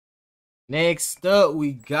Next up,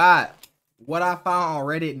 we got what I found on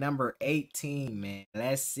Reddit number 18, man.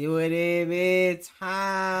 Let's see what it is.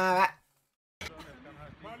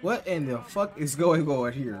 What in the fuck is going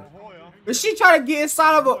on here? Is she trying to get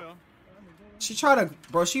inside of a... She trying to...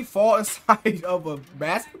 Bro, she fall inside of a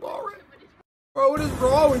basketball ring? Bro, what is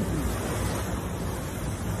wrong with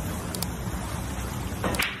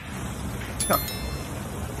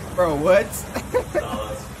you? Bro, what?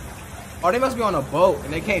 Oh, they must be on a boat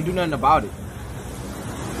and they can't do nothing about it.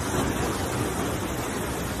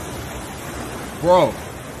 Bro.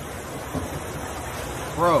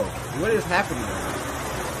 Bro, what is happening?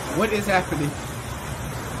 What is happening?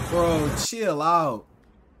 Bro, chill out.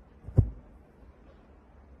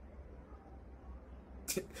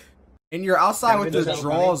 And you're outside with the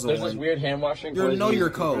drawers on. There's this weird hand washing. You know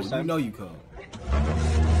your code. You know you code.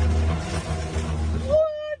 What?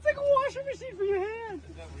 It's like a washing machine for your hand.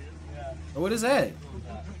 Is that weird? Yeah. What is that?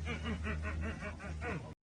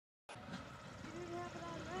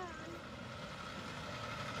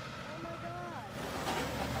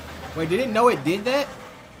 Wait, didn't know it did that?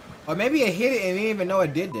 Or maybe it hit it and didn't even know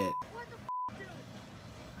it did that.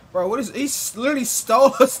 Bro, what is... He literally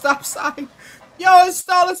stole a stop sign. Yo, it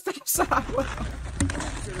stole a stop sign.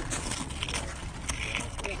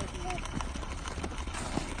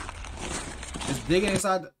 It's digging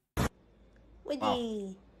inside the...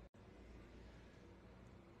 Wow.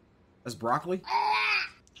 That's broccoli?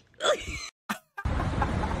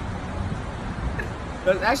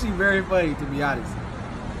 That's actually very funny, to be honest.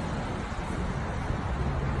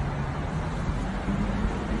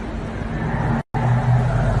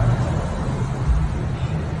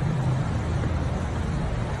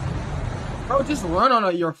 Bro, just run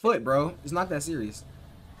on your foot, bro. It's not that serious.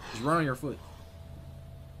 Just run on your foot.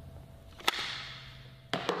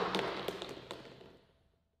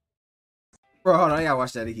 Bro, hold on. I gotta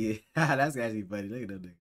watch that again. That's actually funny. Look at that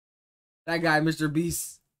nigga. That guy, Mr.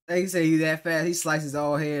 Beast. They say he's that fast. He slices his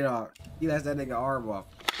whole head off. He lets that nigga arm off.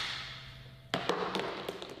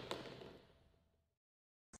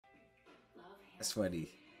 That's funny.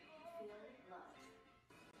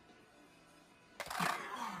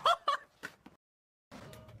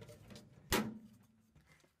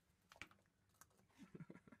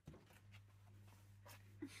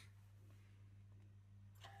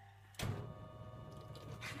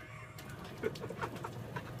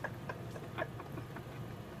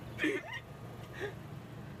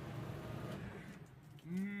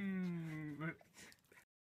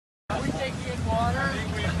 Are we taking in water? I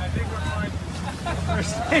think we're fine. We're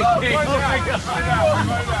sinking. Oh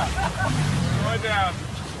my God. Going down.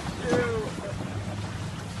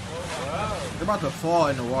 They're about to fall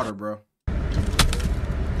in the water, bro.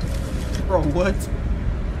 Bro, what?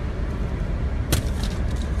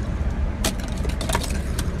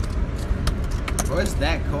 Bro, it's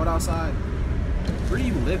that cold outside. Where do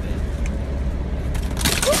you live in?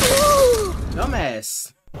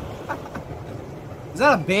 Dumbass. Is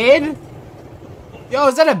that a bed? Yo,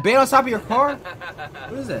 is that a bed on top of your car?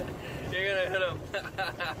 What is that? You're gonna hit him.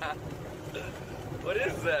 What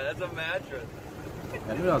is that? That's a mattress.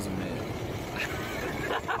 I knew that was a bed.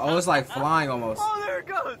 Oh, it's like flying almost. Oh, there it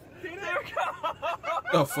goes. There it goes.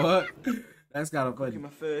 The fuck? That's kind of funny.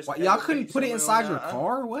 Y'all couldn't put it inside your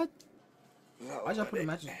car? What? Why'd y'all put a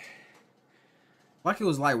mattress? Like it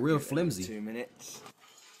was like real flimsy. 2 minutes.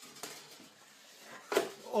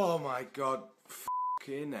 Oh my God.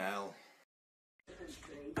 Fucking hell.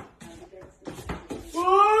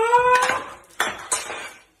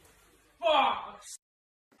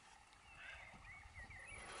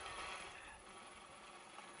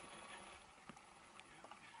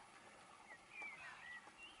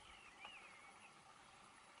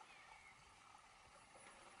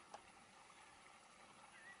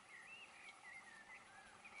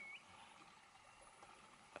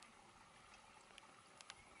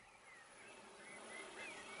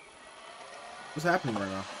 What's happening right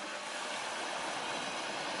now?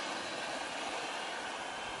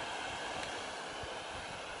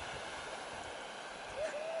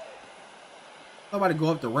 Nobody go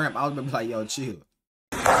up the ramp. I was gonna be like, yo, chill.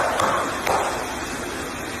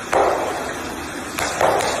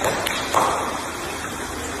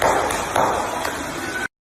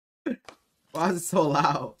 Why is it so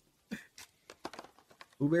loud?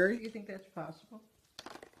 Blueberry? Do you think that's possible?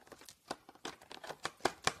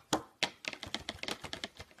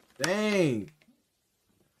 Dang.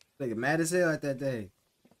 Nigga mad as hell at that day.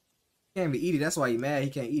 He can't even eat it. That's why he mad.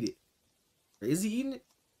 He can't eat it. Or is he eating it?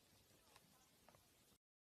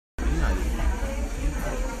 He's not eating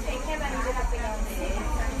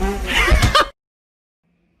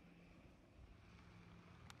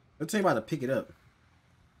it. Let's tell you about to pick it up.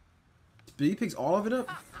 Did he pick all of it up?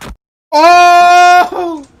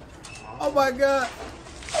 Oh! Oh my god!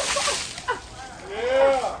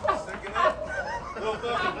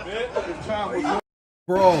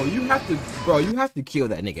 Bro, you have to kill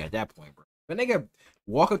that nigga at that point, bro. That nigga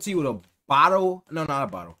walk up to you with a bottle, no, not a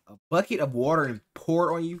bottle, a bucket of water and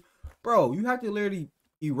pour it on you, bro. You have to literally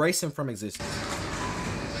erase him from existence.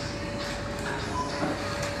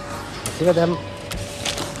 See them.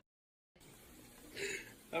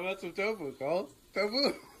 How about some tofu, Carl?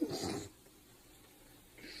 Tofu?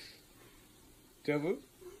 Tofu?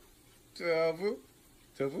 Tofu?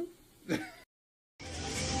 Tofu?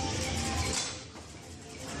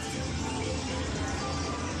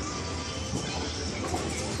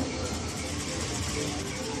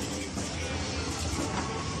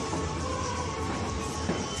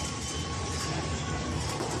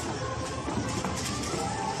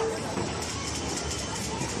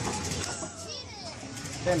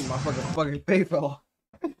 That motherfucking fucking face fell off.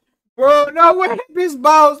 Bro, no way, this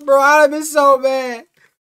bounce, bro. I'd have been so mad.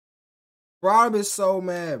 Bro, I'd have been so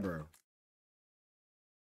mad, bro.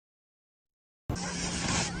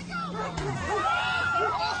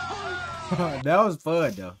 That was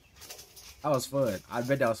fun, though. That was fun. I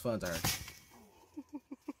bet that was fun to her.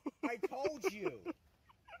 I told you.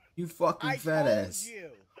 You fucking fat ass.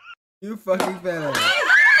 You. You fucking fat ass.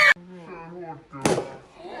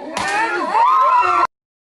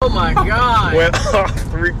 Oh my god! Went off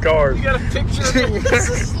 3 cars. You got a picture of it? This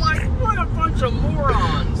is like, what a bunch of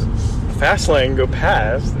morons! Fast lane go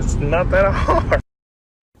past. It's not that hard.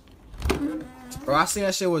 Bro, I seen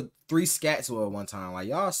that shit with 3 scats at one time. Like,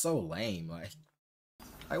 y'all so lame. Like,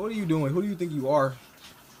 what are you doing? Who do you think you are?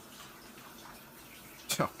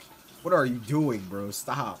 What are you doing, bro?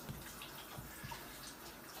 Stop.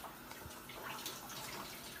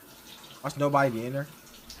 Watch nobody be in there.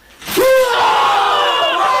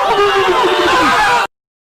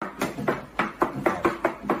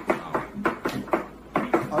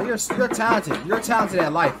 Oh, you're talented. You're talented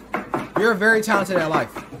at life. You're very talented at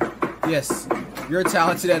life. Yes, you're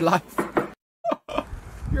talented at life.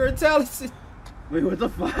 You're talented. Wait, what the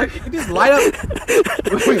fuck? You just light up.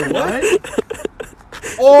 Wait, what?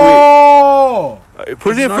 Oh!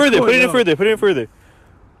 Put it in further. Put it in further. Put it in further.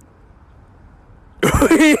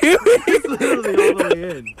 It's literally all the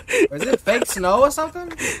way in. Is it fake snow or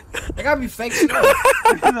something? It gotta be fake snow.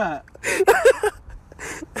 Look at that.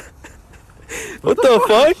 What the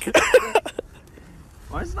fuck?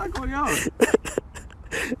 Why is it not going out?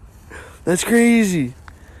 That's crazy.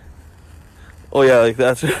 Oh yeah, like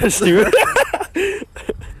that's stupid.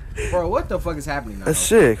 Bro, what the fuck is happening now? That's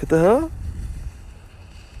sick. What the hell?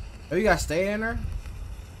 Oh, you gotta stay in there?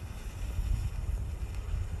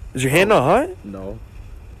 Is your hand not hot? No.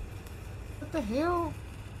 What the hell?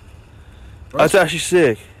 Bro, That's actually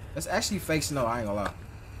sick. that's actually fake snow, I ain't gonna lie.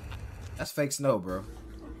 That's fake snow, bro.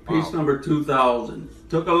 Piece number 2000.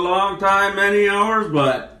 Took a long time, many hours,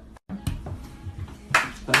 but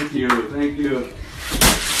thank you, thank you.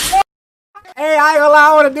 Hey, I ain't gonna lie,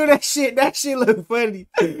 I wanna do that shit. That shit look funny.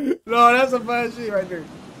 No, that's some fun shit right there.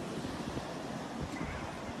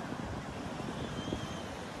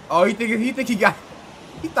 Oh, he thought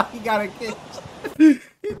he got a kick. He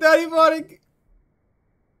thought he bought a kick.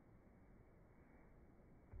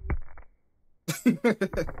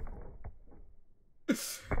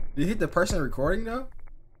 Did you hit the person recording though?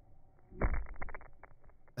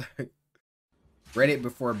 Reddit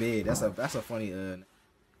before bed. That's a funny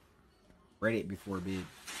Reddit before bed.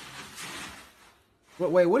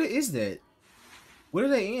 Wait, what is that? What are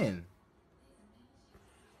they in?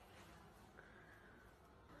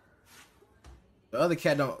 The other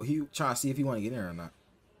cat he trying to see if he want to get in there or not.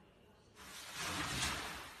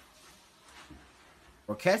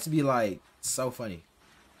 Or cats be like so funny.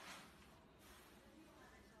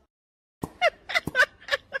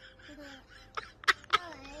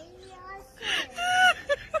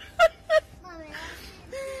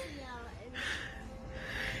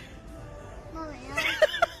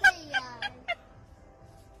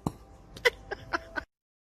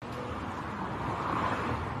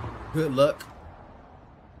 Good luck.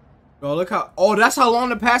 Oh, look how. Oh, that's how long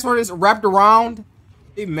the password is wrapped around.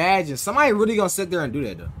 Imagine somebody really gonna sit there and do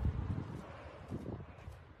that though.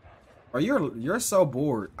 Or you're so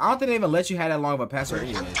bored. I don't think they even let you have that long of a password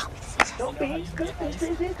anyway. Don't be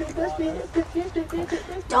suspicious.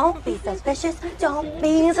 Don't be suspicious. Don't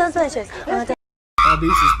be suspicious.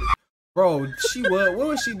 Bro, what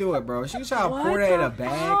was she doing, bro? She was trying to pour that in a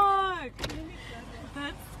bag.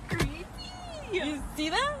 That's creepy. You see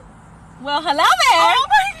that? Well, hello there. Oh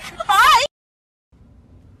my god. Hi.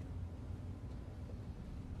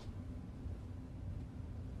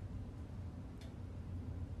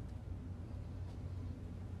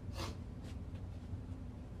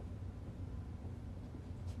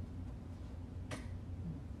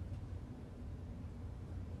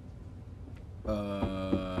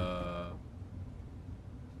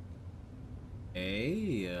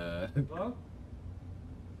 Hey, Hello?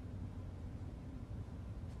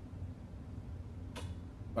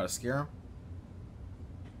 about to scare him?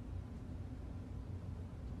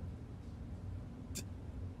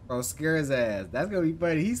 Bro, scare his ass. That's gonna be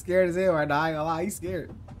funny. He's scared as hell right now. I ain't gonna lie, he's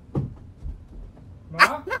scared.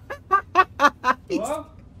 Ma? he's, Hello?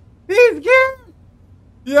 he's scared.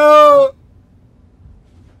 Yo.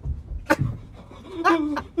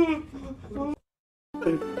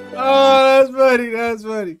 Oh, that's funny. That's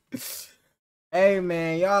funny. Hey,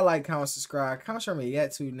 man. Y'all like, comment, subscribe. Comment, show me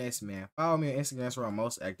yet to next, man. Follow me on Instagram. That's where I'm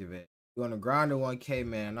most active at. You on the grind to 1K,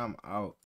 man. I'm out.